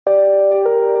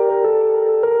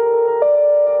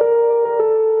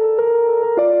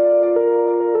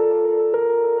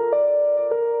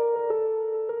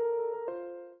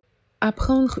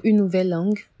Apprendre une nouvelle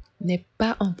langue n'est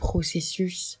pas un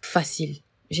processus facile.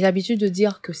 J'ai l'habitude de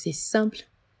dire que c'est simple,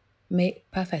 mais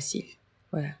pas facile.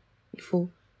 Voilà. Il faut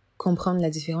comprendre la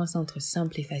différence entre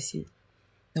simple et facile.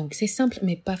 Donc, c'est simple,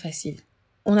 mais pas facile.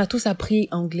 On a tous appris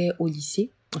anglais au lycée,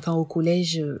 enfin au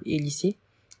collège et lycée.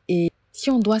 Et si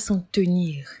on doit s'en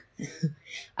tenir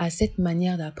à cette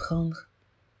manière d'apprendre,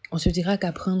 on se dira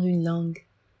qu'apprendre une langue,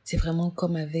 c'est vraiment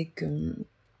comme avec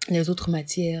les autres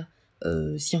matières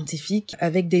scientifiques,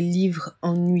 avec des livres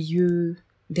ennuyeux,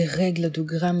 des règles de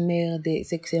grammaire,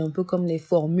 c'est un peu comme les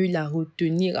formules à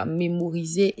retenir, à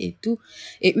mémoriser et tout.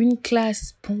 Et une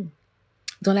classe, bon,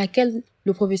 dans laquelle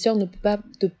le professeur ne peut pas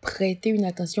te prêter une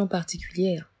attention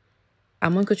particulière,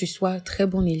 à moins que tu sois très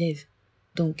bon élève.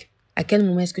 Donc, à quel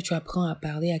moment est-ce que tu apprends à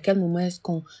parler? À quel moment est-ce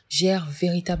qu'on gère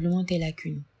véritablement tes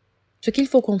lacunes? Ce qu'il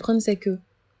faut comprendre, c'est que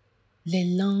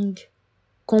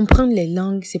comprendre les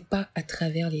langues, c'est pas à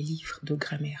travers les livres de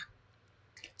grammaire.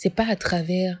 C'est pas à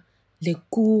travers les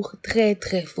cours très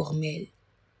très formels.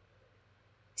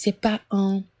 C'est pas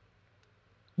en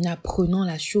apprenant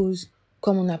la chose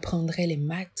comme on apprendrait les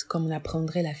maths, comme on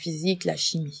apprendrait la physique, la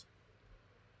chimie.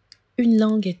 Une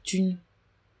langue est une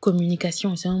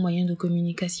communication, c'est un moyen de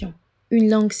communication. Une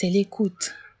langue, c'est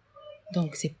l'écoute.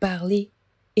 Donc, c'est parler,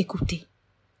 écouter.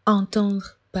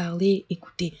 Entendre, parler,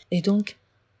 écouter. Et donc,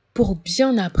 pour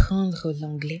bien apprendre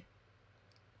l'anglais,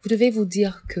 vous devez vous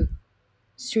dire que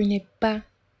ce n'est pas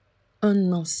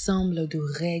un ensemble de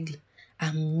règles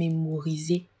à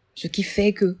mémoriser, ce qui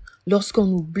fait que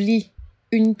lorsqu'on oublie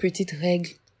une petite règle,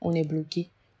 on est bloqué.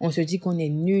 On se dit qu'on est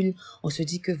nul, on se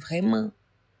dit que vraiment,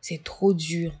 c'est trop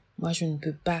dur. Moi, je ne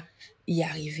peux pas y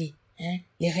arriver.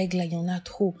 Les règles, il y en a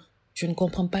trop. Je ne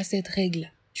comprends pas cette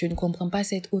règle. Je ne comprends pas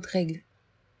cette autre règle.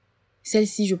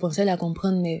 Celle-ci, je pensais la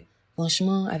comprendre, mais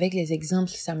franchement, avec les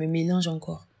exemples, ça me mélange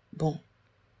encore. Bon,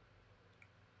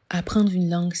 apprendre une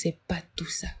langue, c'est pas tout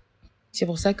ça. C'est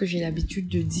pour ça que j'ai l'habitude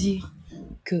de dire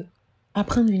que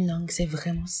apprendre une langue, c'est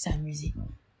vraiment s'amuser.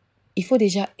 Il faut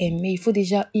déjà aimer, il faut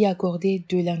déjà y accorder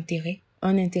de l'intérêt,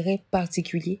 un intérêt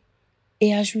particulier,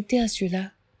 et ajouter à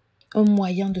cela un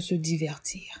moyen de se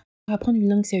divertir. Apprendre une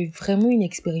langue, c'est vraiment une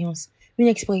expérience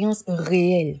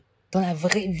réelle, dans la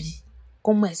vraie vie.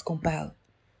 Comment est-ce qu'on parle?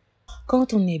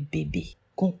 Quand on est bébé,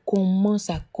 qu'on commence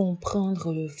à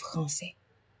comprendre le français,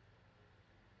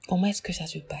 comment est-ce que ça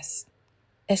se passe?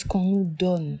 Est-ce qu'on nous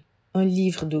donne un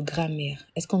livre de grammaire?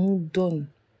 Est-ce qu'on nous donne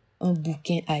un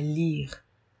bouquin à lire?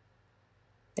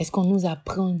 Est-ce qu'on nous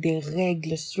apprend des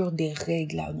règles sur des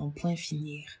règles à n'en point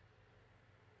finir?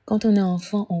 Quand on est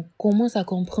enfant, on commence à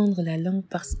comprendre la langue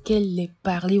parce qu'elle est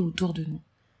parlée autour de nous.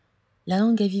 La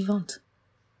langue est vivante.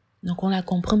 Donc on la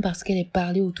comprend parce qu'elle est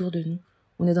parlée autour de nous.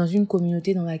 On est dans une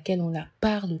communauté dans laquelle on la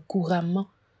parle couramment.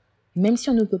 Même si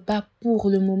on ne peut pas pour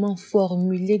le moment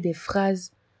formuler des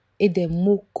phrases et des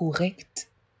mots corrects,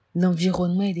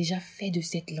 l'environnement est déjà fait de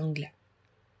cette langue-là.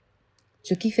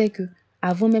 Ce qui fait que,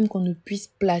 avant même qu'on ne puisse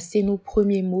placer nos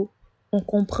premiers mots, on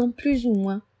comprend plus ou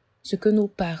moins ce que nos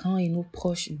parents et nos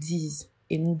proches disent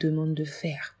et nous demandent de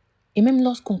faire. Et même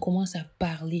lorsqu'on commence à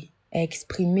parler, à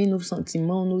exprimer nos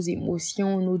sentiments, nos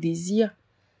émotions, nos désirs,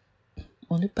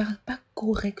 on ne parle pas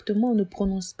correctement, on ne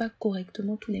prononce pas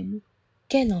correctement tous les mots.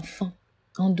 Quel enfant,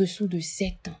 en dessous de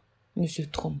 7 ans, ne se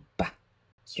trompe pas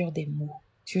sur des mots,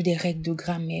 sur des règles de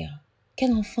grammaire?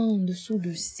 Quel enfant en dessous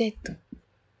de 7 ans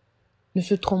ne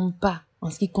se trompe pas en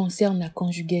ce qui concerne la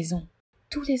conjugaison?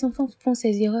 Tous les enfants font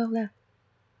ces erreurs-là.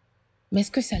 Mais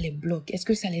est-ce que ça les bloque? Est-ce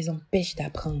que ça les empêche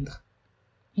d'apprendre?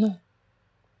 Non.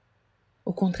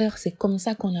 Au contraire, c'est comme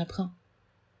ça qu'on apprend.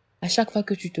 À chaque fois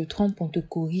que tu te trompes, on te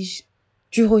corrige.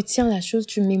 Tu retiens la chose,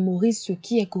 tu mémorises ce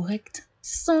qui est correct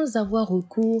sans avoir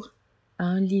recours à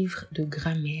un livre de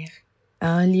grammaire,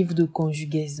 à un livre de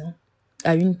conjugaison,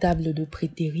 à une table de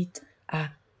prétérite, à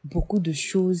beaucoup de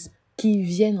choses qui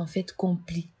viennent en fait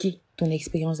compliquer ton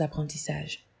expérience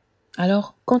d'apprentissage.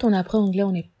 Alors, quand on apprend anglais,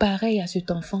 on est pareil à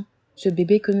cet enfant, ce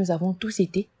bébé que nous avons tous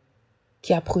été,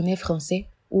 qui apprenait français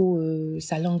ou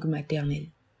sa langue maternelle.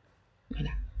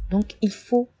 Voilà. Donc, il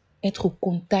faut être au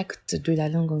contact de la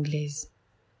langue anglaise.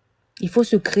 Il faut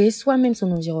se créer soi-même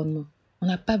son environnement. On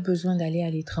n'a pas besoin d'aller à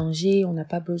l'étranger, on n'a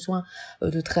pas besoin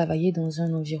de travailler dans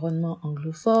un environnement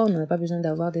anglophone, on n'a pas besoin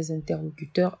d'avoir des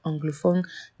interlocuteurs anglophones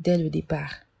dès le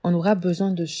départ. On aura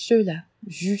besoin de ceux-là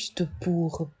juste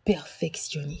pour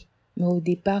perfectionner. Mais au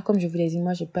départ, comme je vous l'ai dit,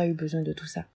 moi, j'ai pas eu besoin de tout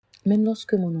ça. Même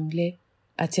lorsque mon anglais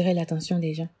attirait l'attention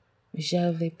des gens,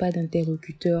 j'avais pas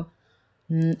d'interlocuteur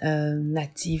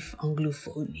natif,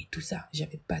 anglophone et tout ça.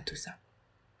 J'avais pas tout ça.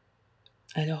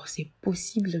 Alors, c'est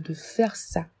possible de faire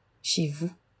ça chez vous,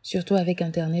 surtout avec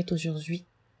Internet aujourd'hui.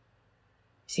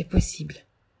 C'est possible.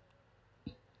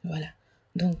 Voilà.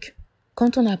 Donc,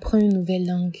 quand on apprend une nouvelle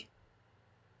langue,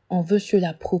 on veut se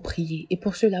l'approprier. Et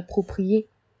pour se l'approprier,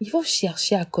 il faut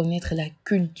chercher à connaître la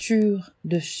culture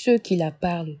de ceux qui la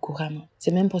parlent couramment.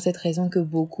 C'est même pour cette raison que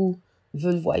beaucoup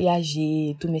veulent voyager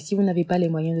et tout. Mais si vous n'avez pas les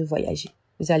moyens de voyager,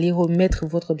 vous allez remettre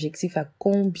votre objectif à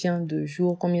combien de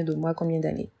jours, combien de mois, combien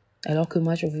d'années. Alors que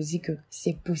moi, je vous dis que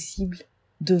c'est possible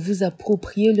de vous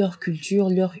approprier leur culture,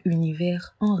 leur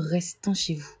univers en restant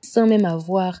chez vous, sans même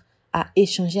avoir à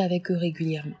échanger avec eux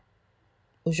régulièrement.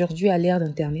 Aujourd'hui, à l'ère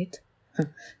d'Internet,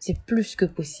 c'est plus que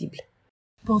possible.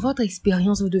 Pour votre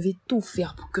expérience, vous devez tout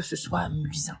faire pour que ce soit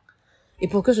amusant. Et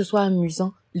pour que ce soit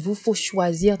amusant, il vous faut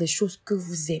choisir des choses que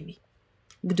vous aimez.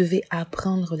 Vous devez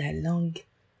apprendre la langue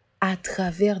à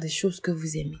travers des choses que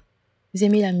vous aimez. Vous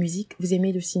aimez la musique, vous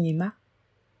aimez le cinéma,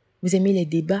 vous aimez les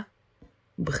débats.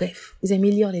 Bref, vous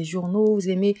aimez lire les journaux, vous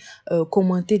aimez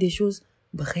commenter des choses.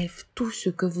 Bref, tout ce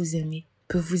que vous aimez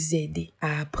peut vous aider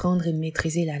à apprendre et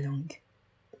maîtriser la langue.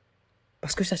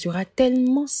 Parce que ça sera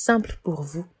tellement simple pour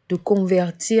vous de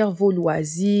convertir vos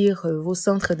loisirs, vos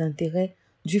centres d'intérêt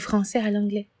du français à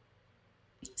l'anglais.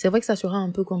 C'est vrai que ça sera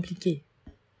un peu compliqué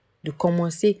de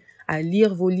commencer à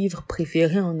lire vos livres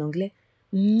préférés en anglais,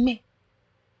 mais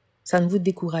ça ne vous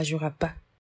découragera pas.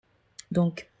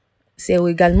 Donc, c'est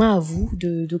également à vous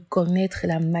de connaître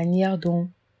la manière dont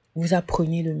vous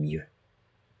apprenez le mieux.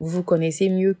 Vous vous connaissez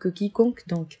mieux que quiconque,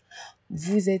 donc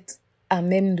vous êtes à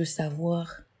même de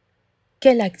savoir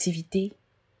quelle activité,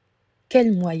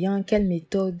 quel moyen, quelle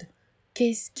méthode,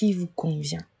 qu'est-ce qui vous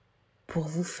convient pour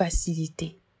vous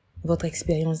faciliter votre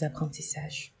expérience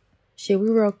d'apprentissage. Chez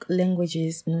We Rock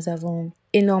Languages, nous avons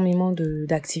énormément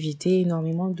d'activités,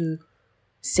 énormément de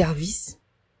services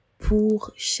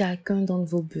pour chacun de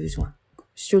vos besoins.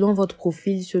 Selon votre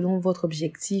profil, selon votre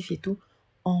objectif et tout,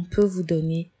 on peut vous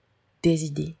donner des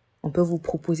idées. On peut vous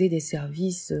proposer des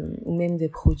services ou même des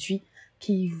produits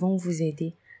qui vont vous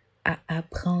aider à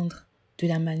apprendre de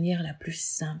la manière la plus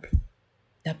simple,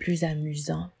 la plus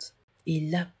amusante et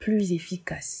la plus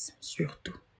efficace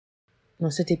surtout. Dans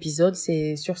cet épisode,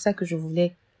 c'est sur ça que je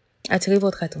voulais attirer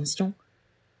votre attention.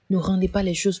 Ne rendez pas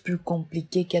les choses plus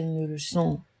compliquées qu'elles ne le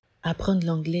sont. Apprendre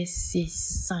l'anglais, c'est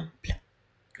simple.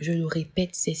 Je le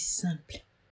répète, c'est simple.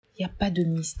 Il n'y a pas de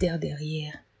mystère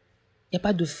derrière. Il n'y a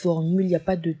pas de formule, il n'y a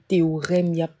pas de théorème,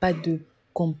 il n'y a pas de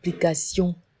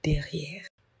complications derrière.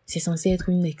 C'est censé être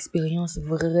une expérience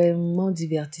vraiment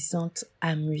divertissante,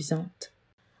 amusante.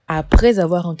 Après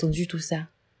avoir entendu tout ça,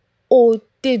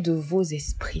 ôtez de vos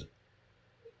esprits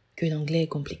que l'anglais est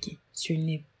compliqué. Ce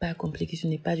n'est pas compliqué, ce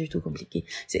n'est pas du tout compliqué.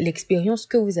 C'est l'expérience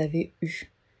que vous avez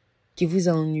eue qui vous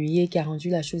a ennuyé, qui a rendu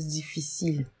la chose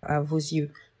difficile à vos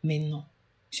yeux. Mais non,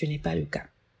 ce n'est pas le cas.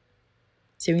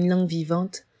 C'est une langue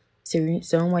vivante,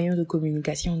 c'est un moyen de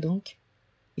communication donc.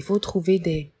 Il faut trouver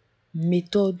des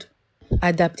méthodes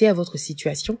adaptées à votre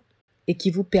situation et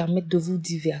qui vous permettent de vous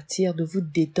divertir, de vous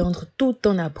détendre tout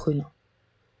en apprenant.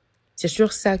 C'est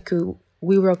sur ça que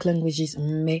We Rock Languages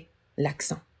met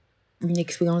l'accent. Une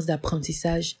expérience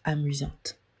d'apprentissage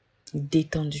amusante,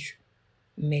 détendue,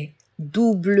 mais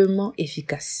doublement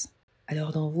efficace.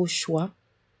 Alors dans vos choix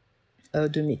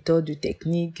de méthodes, de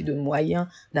techniques, de moyens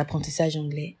d'apprentissage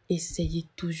anglais, essayez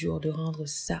toujours de rendre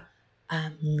ça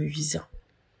amusant.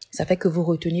 Ça fait que vous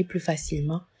retenez plus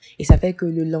facilement et ça fait que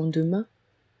le lendemain,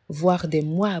 voire des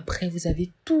mois après, vous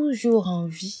avez toujours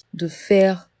envie de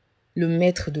faire le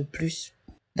mètre de plus,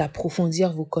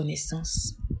 d'approfondir vos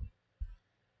connaissances.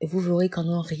 Et vous verrez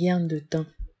qu'en rien de temps,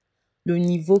 le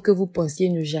niveau que vous pensiez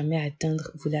ne jamais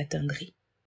atteindre, vous l'atteindrez.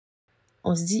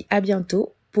 On se dit à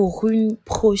bientôt pour une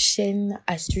prochaine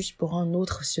astuce, pour un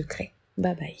autre secret.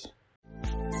 Bye bye.